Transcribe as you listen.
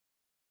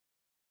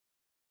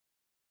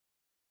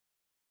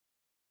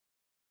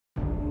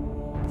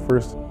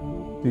First,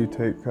 you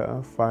take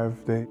a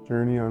 5-day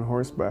journey on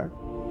horseback.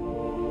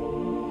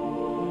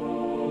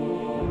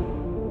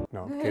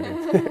 No, I'm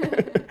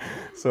kidding.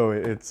 So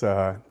it's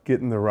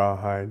getting the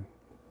rawhide,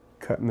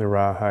 cutting the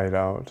rawhide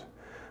out,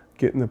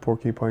 getting the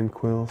porcupine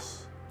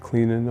quills,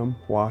 cleaning them,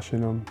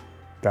 washing them,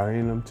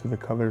 dyeing them to the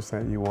colors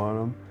that you want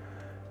them,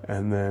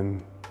 and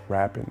then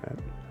wrapping it.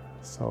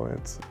 So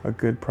it's a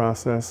good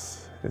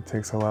process. It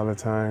takes a lot of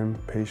time,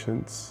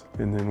 patience,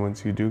 and then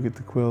once you do get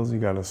the quills, you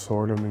got to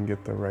sort them and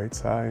get the right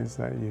size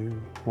that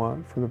you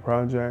want for the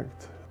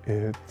project.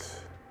 It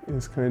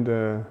is kind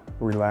of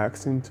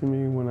relaxing to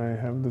me when I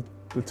have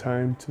the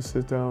time to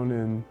sit down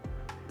and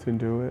to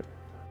do it.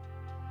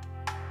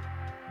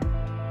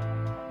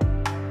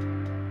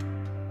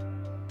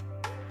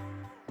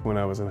 When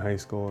I was in high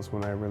school is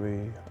when I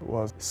really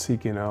was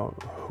seeking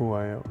out who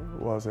I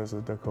was as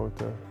a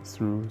Dakota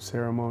through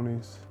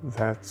ceremonies.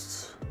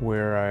 That's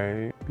where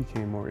I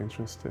became more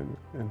interested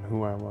in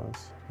who I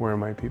was, where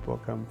my people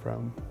come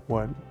from,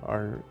 what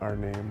our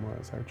name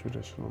was, our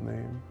traditional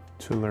name,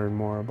 to learn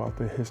more about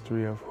the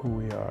history of who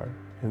we are.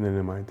 And then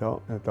in my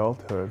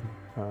adulthood,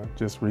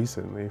 just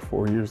recently,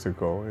 4 years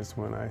ago, is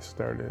when I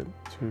started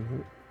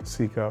to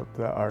seek out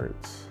the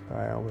arts.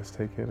 I always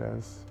take it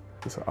as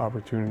this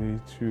opportunity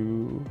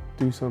to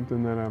do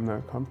something that I'm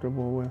not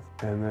comfortable with.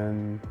 And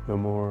then the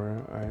more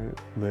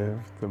I live,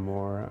 the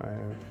more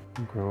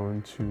I've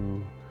grown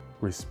to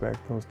respect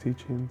those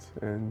teachings,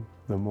 and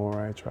the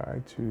more I try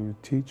to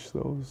teach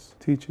those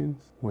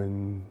teachings.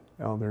 When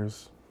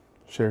elders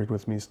shared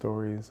with me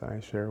stories, I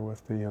share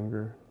with the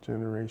younger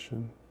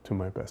generation to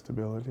my best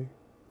ability.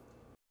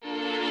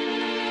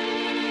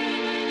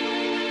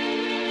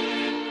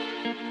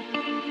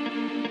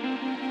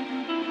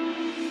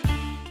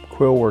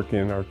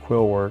 Quillworking, or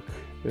Quillwork,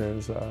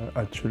 is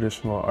a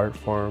traditional art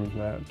form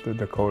that the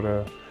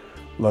Dakota,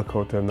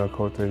 Lakota,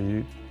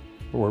 Nakota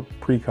were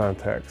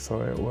pre-contact.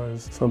 So it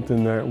was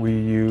something that we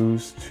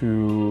used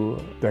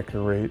to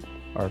decorate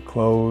our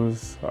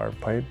clothes, our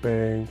pipe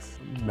bags,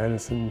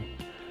 medicine.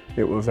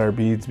 It was our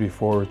beads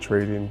before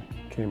trading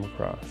came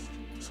across.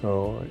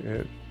 So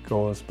it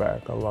goes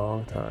back a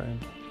long time.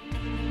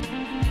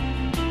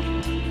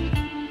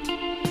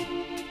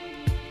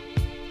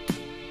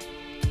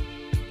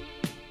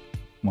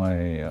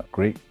 My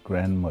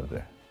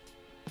great-grandmother,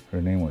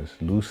 her name was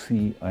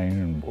Lucy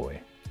Ironboy.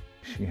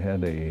 She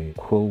had a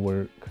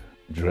quillwork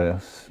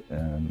dress,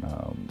 and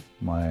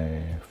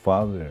my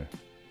father,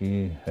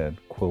 he had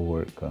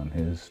quillwork on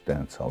his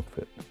dance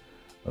outfit,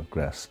 a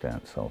grass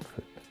dance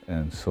outfit.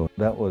 And so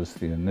that was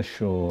the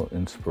initial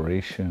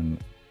inspiration,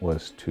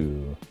 was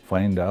to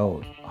find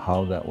out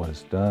how that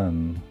was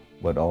done,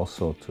 but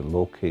also to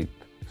locate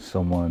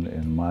someone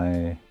in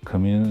my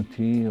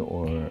community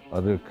or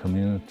other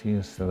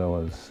communities that I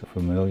was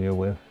familiar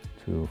with,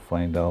 to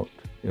find out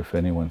if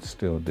anyone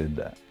still did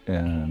that.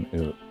 And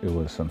it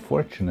was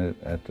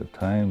unfortunate at the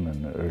time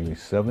in the early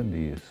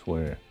 70s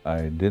where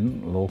I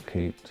didn't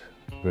locate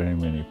very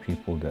many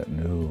people that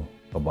knew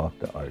about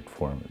the art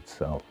form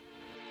itself.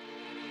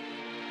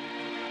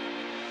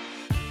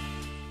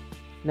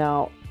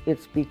 Now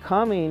it's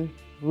becoming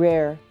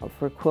rare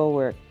for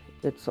quillwork.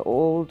 It's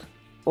old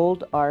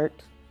art.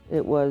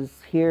 It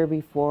was here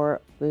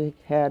before we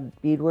had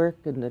beadwork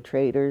and the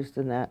traders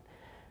and that.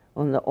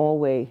 On the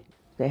old way,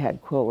 they had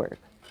quillwork.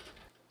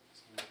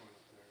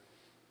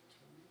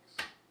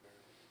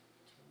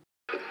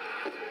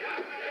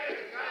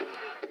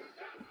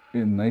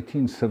 In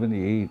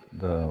 1978,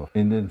 the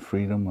Indian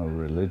Freedom of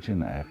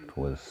Religion Act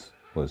was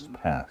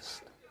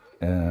passed.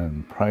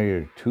 And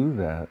prior to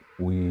that,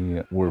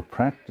 we were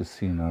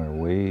practicing our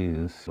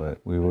ways, but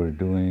we were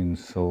doing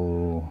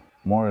so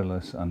more or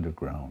less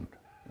underground.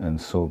 And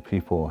so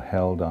people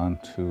held on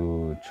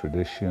to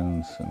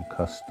traditions and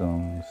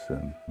customs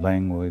and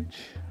language,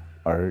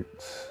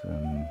 arts,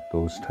 and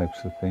those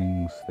types of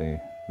things.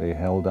 They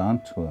held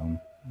on to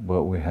them,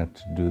 but we had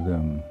to do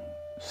them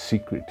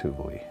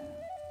secretively.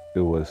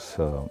 It was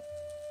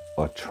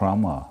a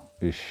trauma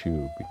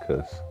issue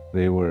because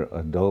they were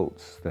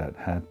adults that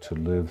had to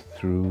live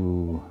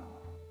through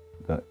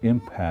the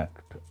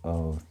impact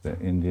of the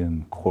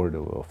Indian Code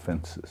of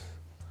Offenses.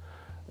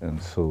 And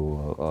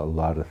so a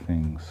lot of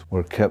things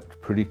were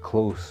kept pretty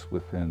close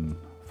within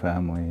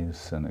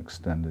families and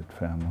extended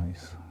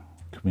families,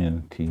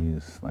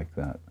 communities like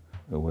that.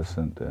 It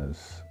wasn't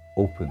as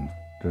open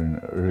during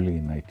the early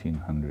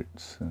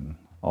 1900s and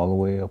all the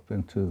way up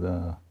into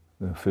the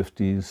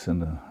 50s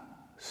and the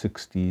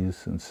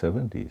 60s and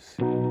 70s.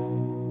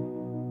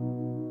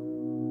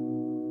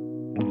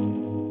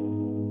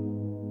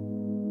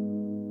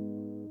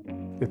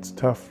 It's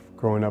tough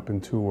growing up in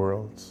two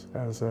worlds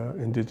as an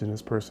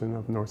indigenous person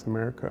of North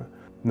America,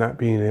 not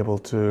being able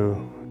to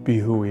be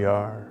who we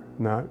are,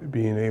 not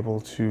being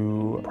able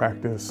to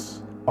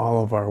practice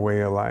all of our way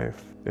of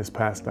life is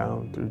passed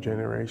down through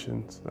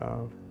generations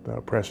of the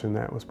oppression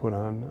that was put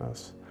on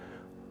us.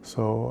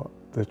 So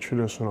the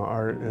traditional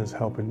art is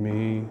helping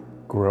me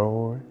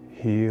grow,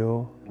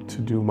 heal, to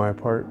do my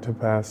part to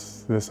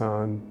pass this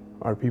on.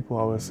 Our people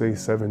always say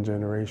 7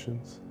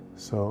 generations.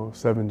 So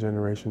 7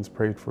 generations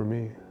prayed for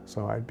me,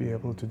 so I'd be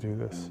able to do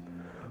this.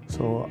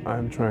 So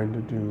I'm trying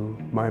to do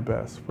my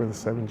best for the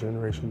 7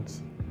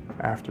 generations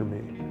after me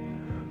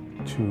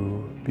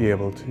to be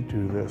able to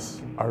do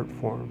this art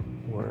form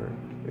where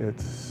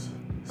it's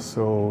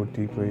so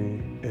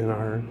deeply in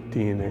our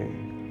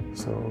DNA.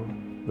 So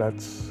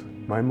that's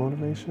my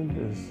motivation,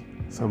 is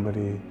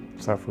somebody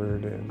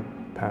suffered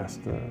and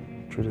passed the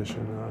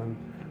tradition on.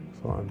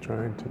 So I'm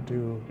trying to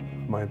do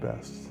my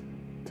best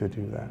to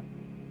do that.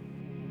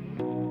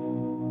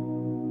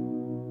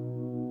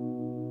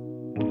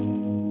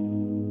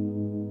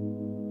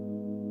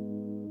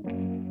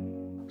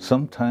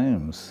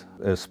 Sometimes,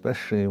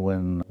 especially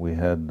when we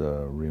had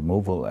the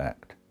Removal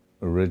Act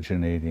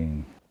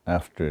originating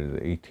after the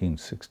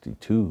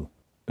 1862,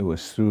 it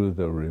was through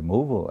the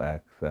Removal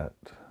Act that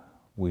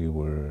we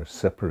were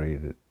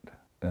separated,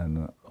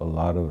 and a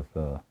lot of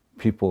the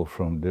people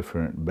from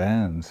different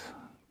bands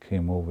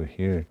came over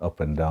here up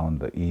and down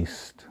the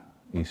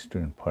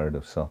eastern part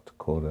of South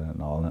Dakota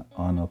and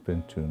on up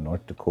into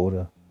North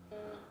Dakota,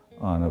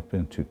 on up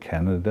into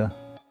Canada.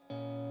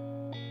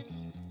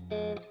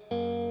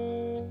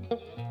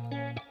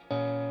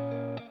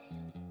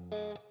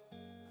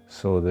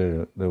 So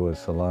there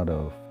was a lot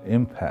of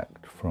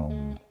impact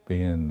from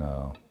being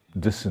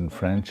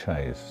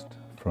disenfranchised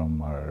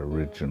from our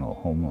original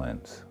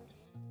homelands.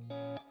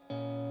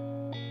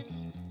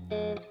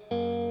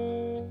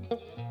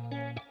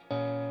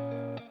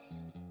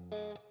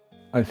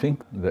 I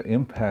think the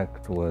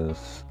impact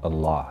was a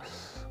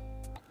loss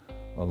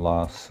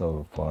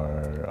of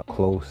our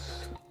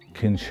close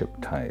kinship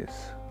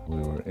ties. We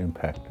were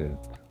impacted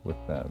with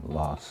that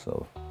loss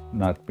of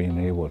not being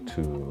able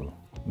to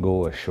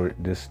go a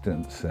short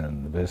distance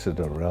and visit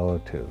a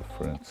relative,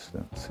 for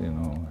instance, you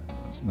know,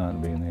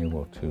 not being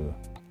able to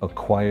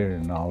acquire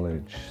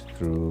knowledge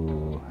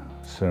through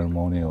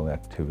ceremonial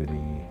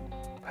activity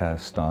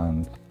passed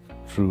on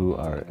through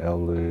our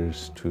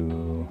elders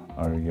to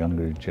our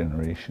younger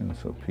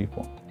generations of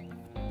people.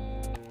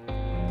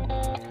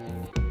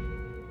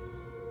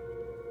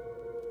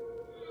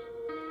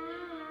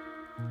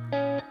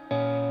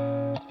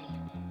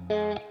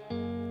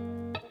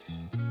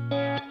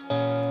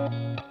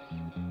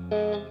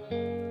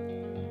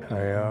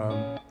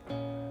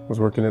 I was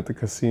working at the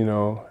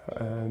casino,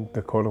 and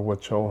Dakota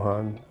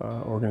Wachohan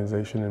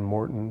organization in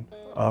Morton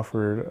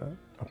offered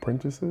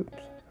apprenticeships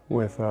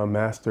with a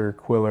master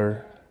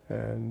quiller,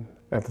 and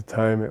at the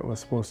time it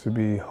was supposed to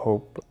be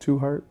Hope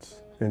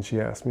TwoHearts, and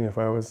she asked me if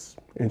I was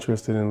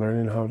interested in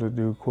learning how to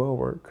do quill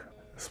work.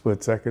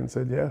 Split second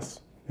said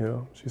yes. You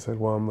know, she said,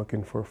 well, I'm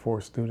looking for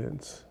 4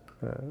 students.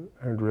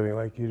 I'd really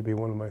like you to be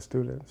one of my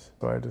students.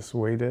 So I just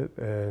waited,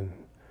 and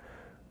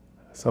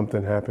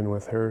something happened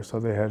with her, so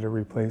they had to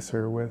replace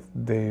her with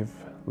Dave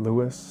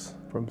Lewis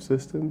from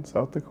Siston,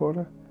 South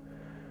Dakota.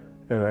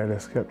 And I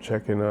just kept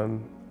checking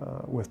on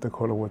with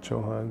Dakota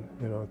Wachohan,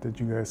 you know, did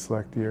you guys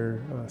select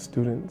your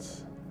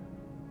students?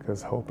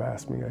 Because Hope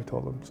asked me, I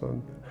told them. So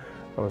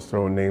I was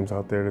throwing names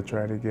out there to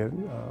try to get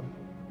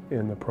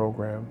in the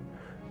program,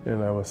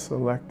 and I was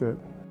selected.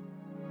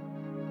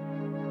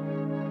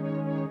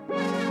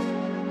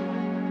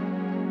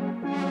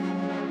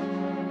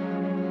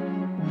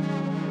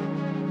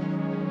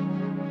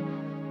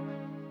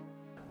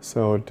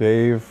 So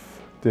Dave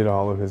did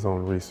all of his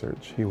own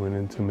research. He went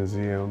into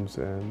museums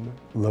and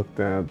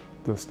looked at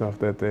the stuff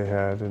that they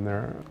had in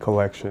their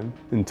collection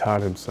and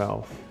taught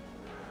himself,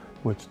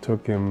 which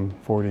took him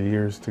 40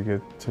 years to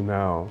get to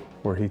now,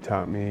 where he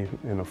taught me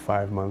in a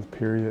 5-month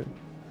period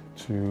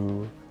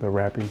to the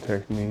wrapping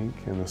technique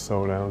and the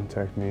sew down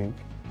technique.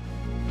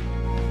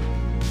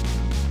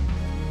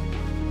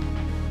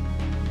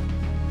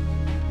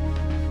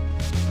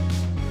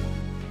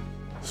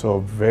 So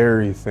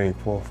very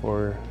thankful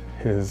for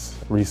his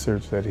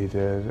research that he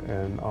did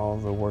and all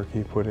the work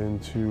he put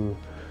into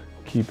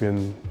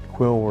keeping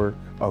quill work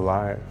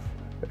alive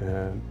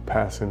and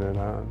passing it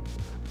on.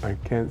 I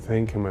can't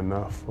thank him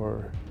enough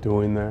for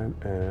doing that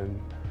and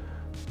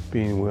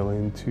being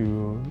willing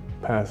to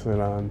pass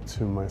it on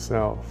to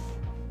myself.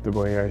 The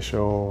way I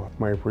show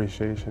my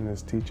appreciation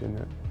is teaching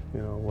it,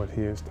 you know, what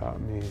he has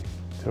taught me,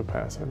 to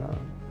pass it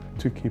on,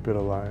 to keep it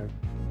alive.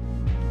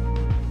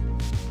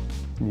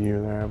 You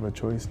either have a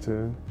choice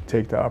to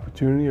take the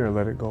opportunity or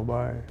let it go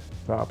by.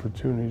 The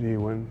opportunity,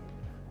 when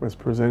it was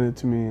presented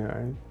to me,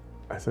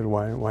 I said,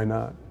 why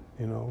not?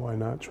 You know, why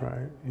not try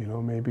it? You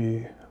know,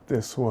 maybe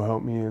this will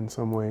help me in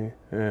some way.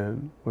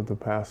 And with the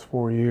past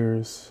 4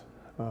 years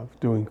of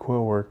doing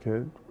quill work,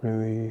 it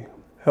really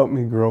helped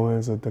me grow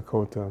as a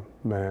Dakota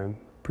man,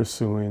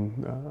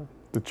 pursuing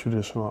the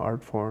traditional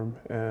art form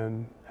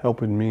and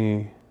helping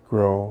me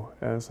grow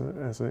as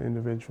an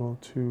individual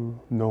to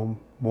know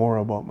more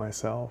about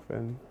myself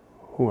and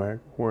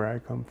where I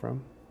come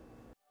from.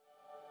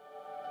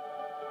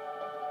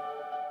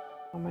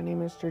 My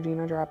name is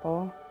Georgina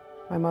Drapeau.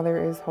 My mother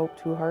is Hope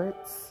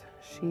TwoHearts.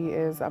 She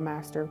is a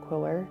master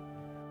quiller.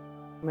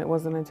 It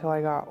wasn't until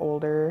I got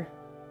older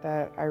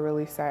that I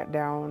really sat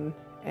down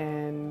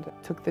and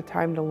took the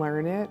time to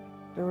learn it.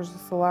 There was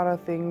just a lot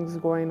of things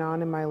going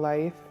on in my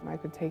life. I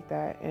could take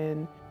that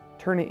and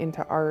turn it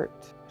into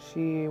art.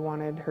 She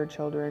wanted her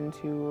children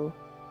to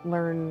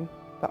learn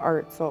the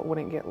art so it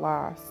wouldn't get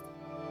lost.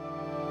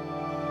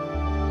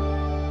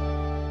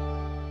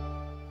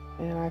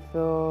 And I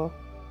feel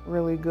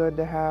really good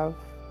to have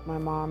my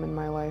mom in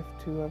my life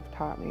to have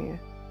taught me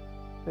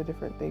the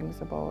different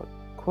things about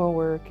quill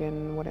work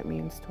and what it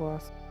means to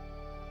us.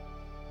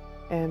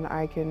 And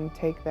I can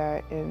take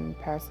that and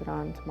pass it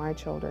on to my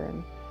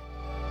children.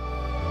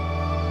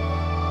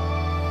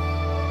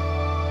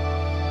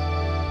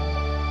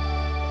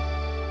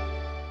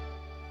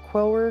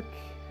 Quill work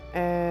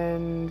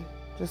and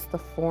just the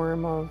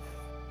form of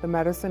the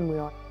medicine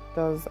wheel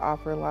does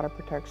offer a lot of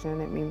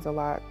protection. It means a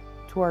lot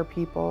to our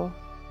people.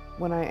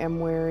 When I am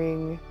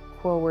wearing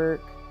quill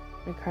work,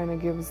 it kind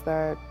of gives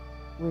that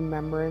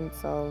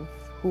remembrance of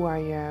who I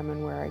am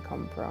and where I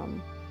come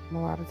from. A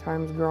lot of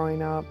times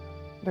growing up,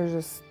 there's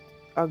just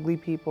ugly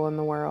people in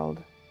the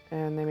world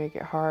and they make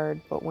it hard,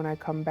 but when I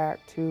come back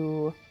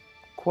to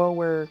quill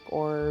work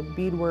or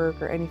beadwork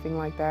or anything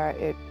like that,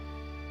 it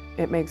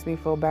makes me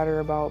feel better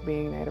about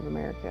being Native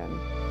American.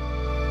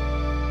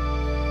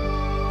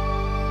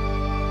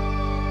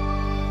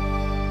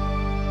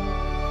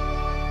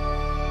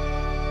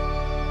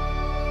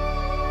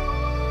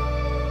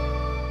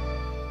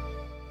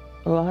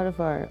 A lot of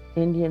our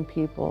Indian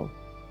people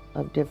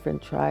of different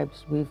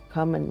tribes, we've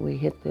come and we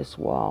hit this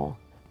wall.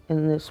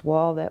 And this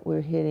wall that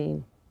we're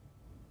hitting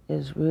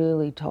is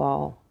really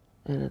tall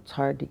and it's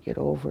hard to get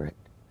over it.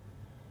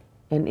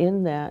 And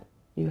in that,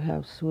 you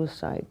have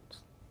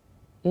suicides.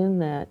 In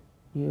that,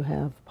 you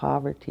have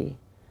poverty.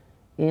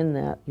 In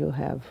that, you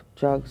have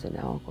drugs and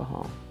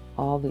alcohol.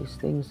 All these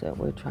things that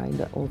we're trying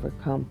to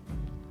overcome.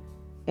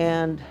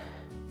 And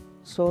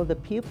so the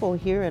people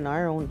here in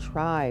our own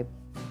tribe,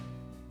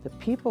 the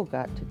people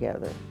got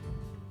together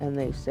and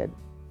they said,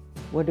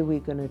 what are we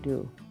going to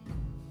do?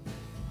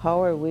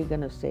 How are we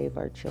going to save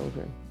our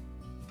children?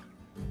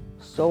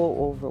 So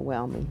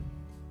overwhelming.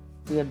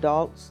 The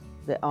adults,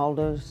 the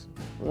elders,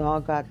 we all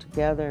got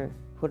together,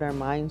 put our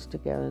minds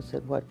together and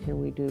said, what can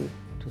we do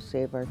to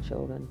save our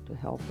children, to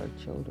help our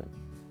children,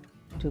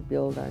 to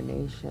build our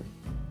nation?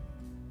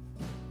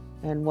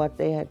 And what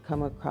they had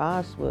come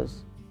across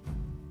was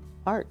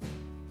art,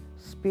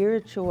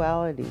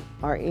 spirituality,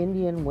 our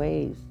Indian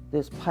ways,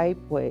 this pipe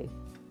way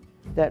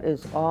that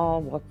is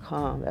all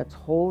wakam, that's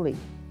holy.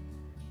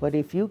 But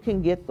if you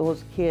can get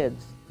those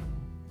kids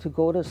to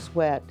go to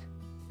sweat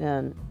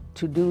and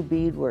to do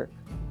beadwork,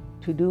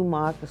 to do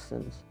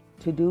moccasins,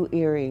 to do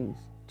earrings,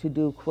 to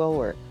do quill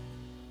work,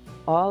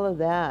 all of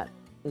that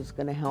is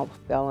going to help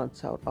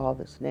balance out all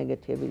this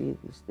negativity,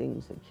 these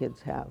things that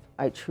kids have.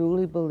 I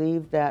truly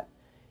believe that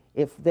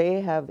if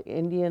they have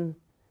Indian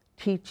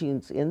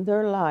teachings in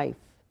their life,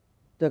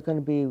 they're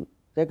going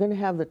to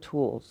have the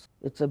tools.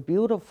 It's a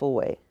beautiful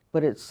way,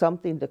 but it's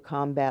something to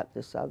combat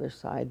this other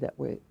side that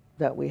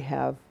we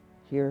have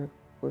here,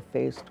 we're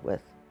faced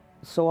with.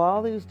 So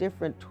all these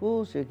different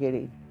tools you're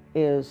getting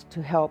is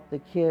to help the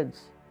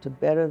kids to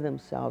better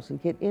themselves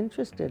and get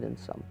interested in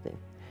something.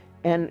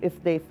 And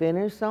if they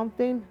finish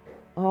something,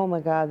 oh my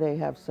God, they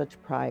have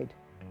such pride.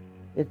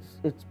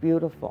 It's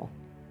beautiful.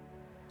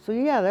 So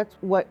yeah, that's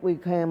what we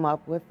came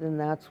up with, and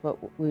that's what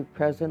we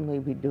presently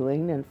be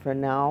doing. And for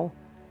now,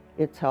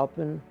 it's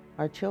helping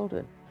our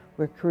children.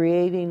 We're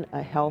creating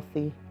a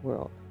healthy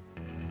world.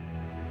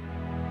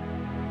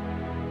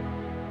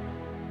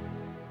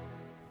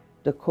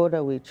 Dakota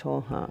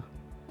wichoha,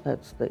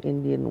 that's the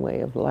Indian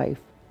way of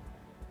life.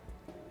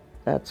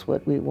 That's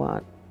what we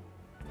want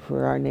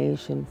for our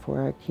nation,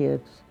 for our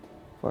kids,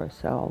 for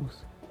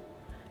ourselves.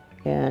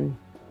 And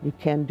you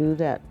can do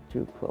that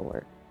through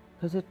Quillwork,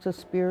 because it's a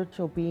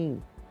spiritual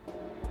being.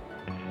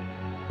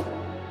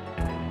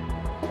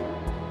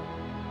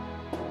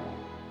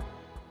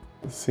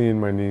 Seeing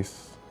my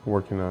niece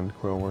working on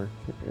quill work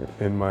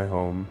in my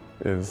home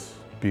is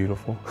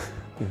beautiful.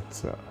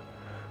 It's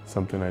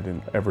something I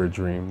didn't ever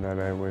dream that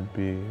I would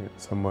be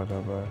somewhat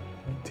of a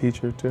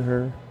teacher to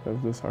her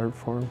of this art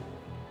form.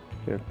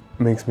 It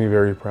makes me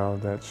very proud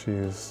that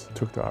she's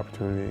took the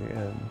opportunity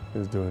and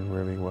is doing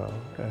really well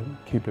and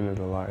keeping it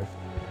alive.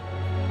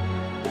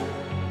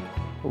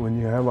 But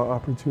when you have an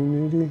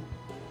opportunity,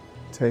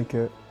 take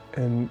it,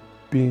 and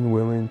being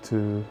willing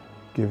to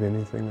give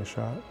anything a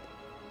shot,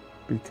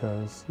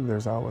 because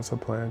there's always a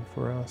plan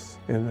for us.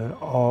 And it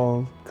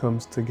all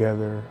comes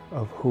together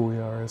of who we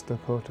are as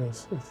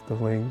Dakotas. It's the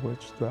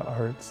language, the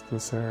arts, the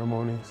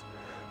ceremonies.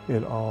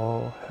 It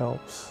all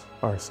helps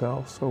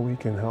ourselves so we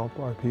can help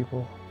our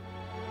people.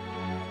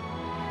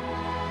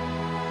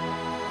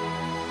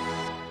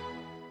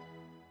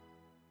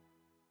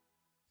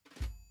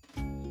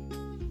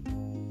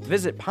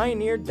 Visit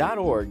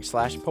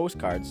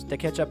pioneer.org/postcards to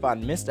catch up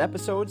on missed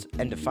episodes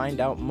and to find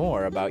out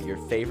more about your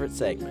favorite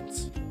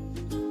segments.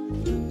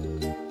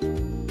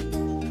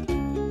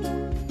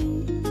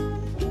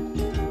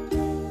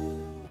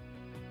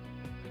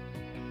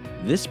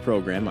 This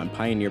program on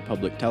Pioneer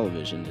Public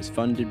Television is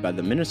funded by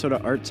the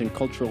Minnesota Arts and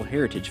Cultural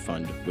Heritage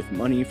Fund with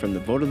money from the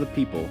vote of the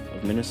people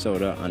of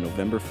Minnesota on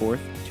November 4th,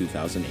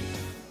 2008.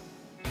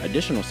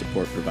 Additional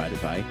support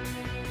provided by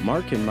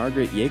Mark and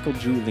Margaret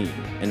Yakel-Julien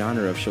in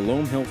honor of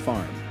Shalom Hill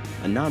Farm,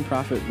 a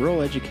nonprofit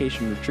rural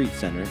education retreat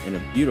center in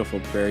a beautiful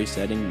prairie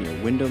setting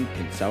near Windham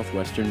in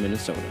southwestern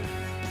Minnesota.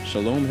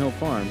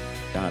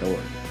 ShalomHillFarm.org.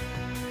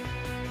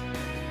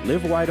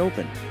 Live Wide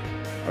Open,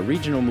 a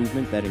regional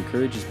movement that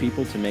encourages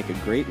people to make a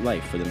great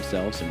life for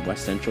themselves in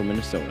west central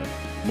Minnesota.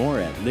 More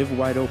at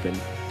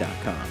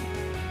livewideopen.com.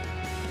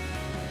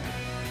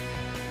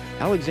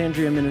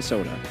 Alexandria,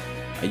 Minnesota,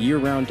 a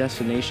year-round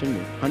destination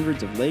with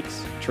hundreds of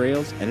lakes,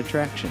 trails, and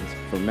attractions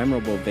for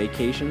memorable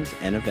vacations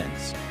and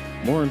events.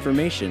 More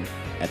information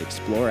at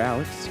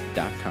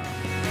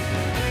explorealex.com.